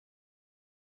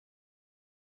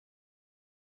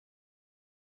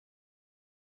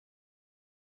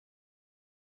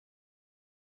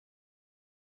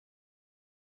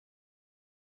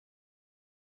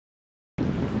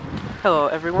Hello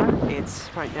everyone, it's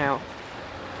right now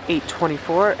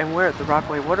 8:24 and we're at the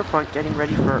Rockaway waterfront getting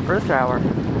ready for Earth Hour.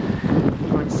 We're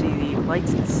going to see the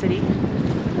lights in the city,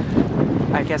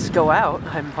 I guess, go out,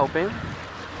 I'm hoping.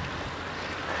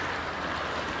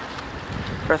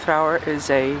 Earth Hour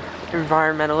is a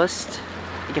environmentalist,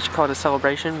 I guess you call it a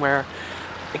celebration, where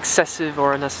excessive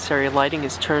or unnecessary lighting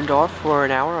is turned off for an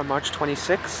hour on March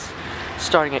 26th,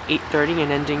 starting at 8:30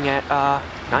 and ending at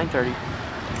 9:30.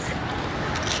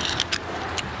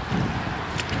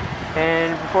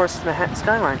 And of course, the Manhattan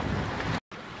Skyline.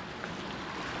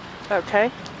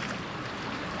 Okay.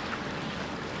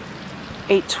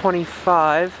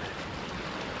 8:25.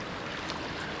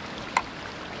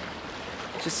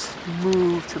 Just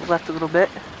move to the left a little bit.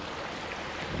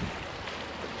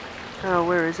 Oh,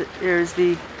 where is it? Here's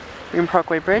the Green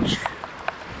Parkway Bridge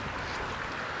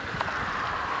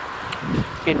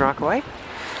in Rockaway.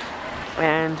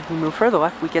 And if we move further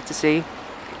left, we get to see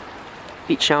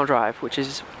Beach Channel Drive, which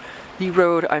is the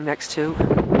road I'm next to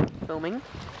filming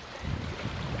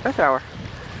Earth Hour.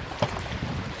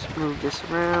 Just move this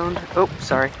around. Oh,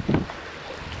 sorry.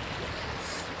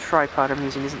 This tripod I'm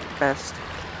using isn't the best.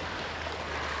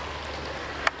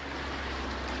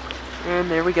 And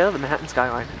there we go, the Manhattan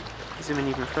Skyline. Zoom in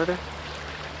even further.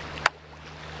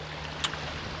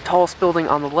 Tallest building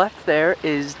on the left there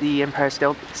is the Empire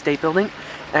State Building,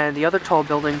 and the other tall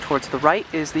building towards the right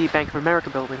is the Bank of America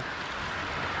building.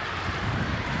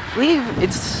 I believe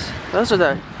those are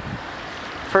the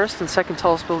first and second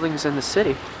tallest buildings in the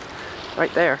city,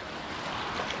 right there.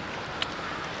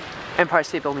 Empire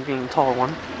State Building being the taller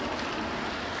one.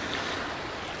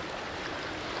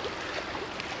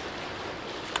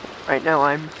 Right now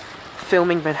I'm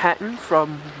filming Manhattan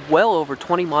from well over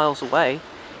 20 miles away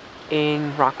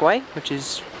in Rockaway, which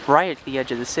is right at the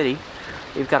edge of the city.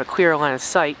 We've got a clear line of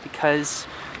sight because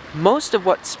most of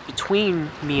what's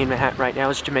between me and Manhattan right now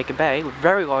is Jamaica Bay, with a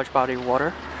very large body of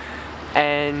water.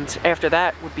 And after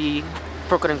that would be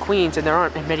Brooklyn and Queens, and there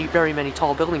aren't very many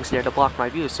tall buildings there to block my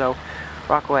view, so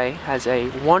Rockaway has a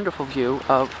wonderful view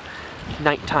of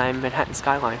nighttime Manhattan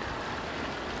skyline.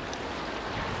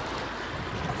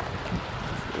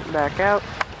 Back out.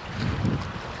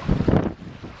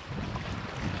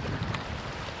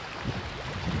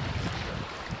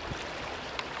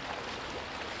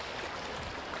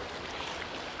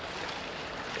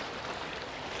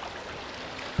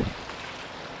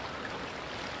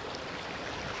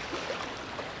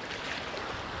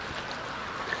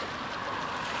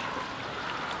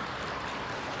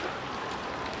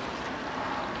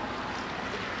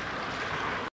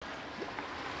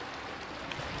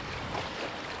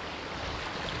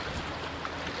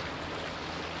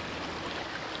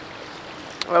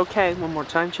 Okay, one more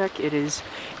time check. It is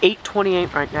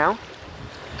 8:28 right now,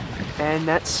 and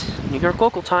that's New York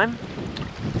local time.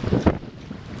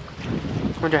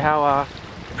 Wonder how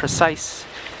precise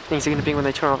things are going to be when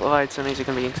they turn off the lights. Some things are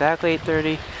going to be exactly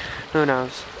 8:30. Who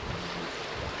knows?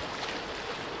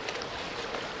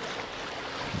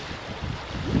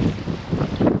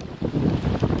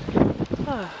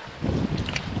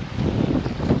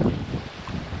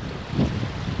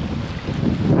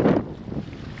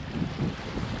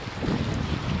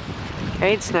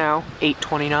 Okay, it's now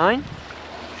 8:29.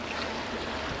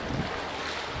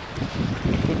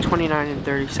 8:29 in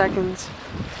 30 seconds.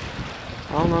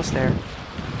 Almost there.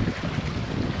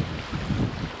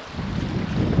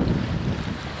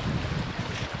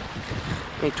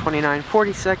 Okay, 8:29,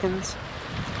 40 seconds.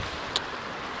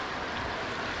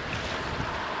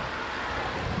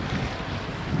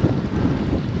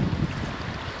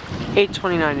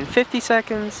 $8:29 in 50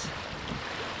 seconds.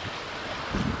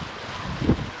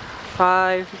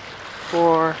 5,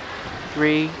 4,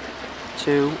 3,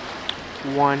 2,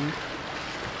 1.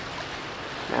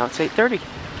 Now it's 8:30.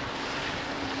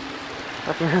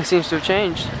 Nothing really seems to have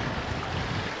changed.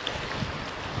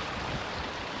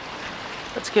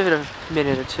 Let's give it a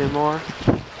minute or two more.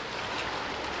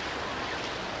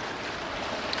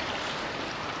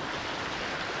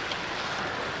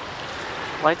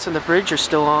 Lights on the bridge are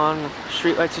still on.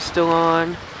 Street lights are still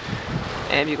on.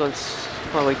 Ambulance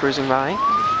slowly cruising by.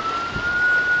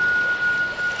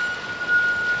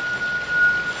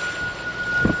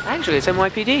 Actually, it's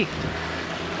NYPD.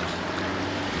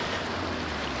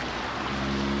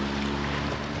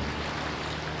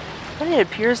 And it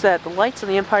appears that the lights on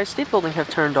the Empire State Building have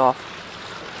turned off,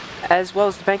 as well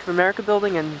as the Bank of America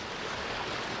building and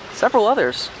several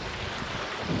others.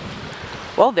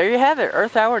 Well, there you have it,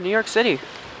 Earth Hour, New York City.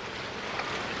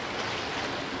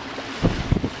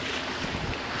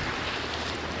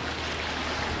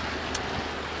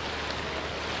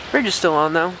 Bridge is still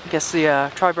on though. I guess the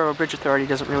Triborough Bridge Authority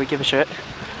doesn't really give a shit.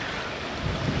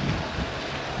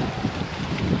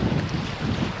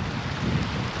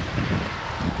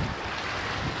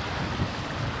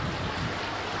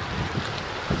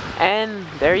 And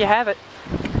there you have it.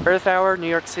 Earth Hour, New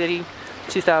York City,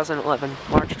 2011.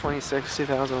 March 26,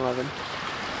 2011.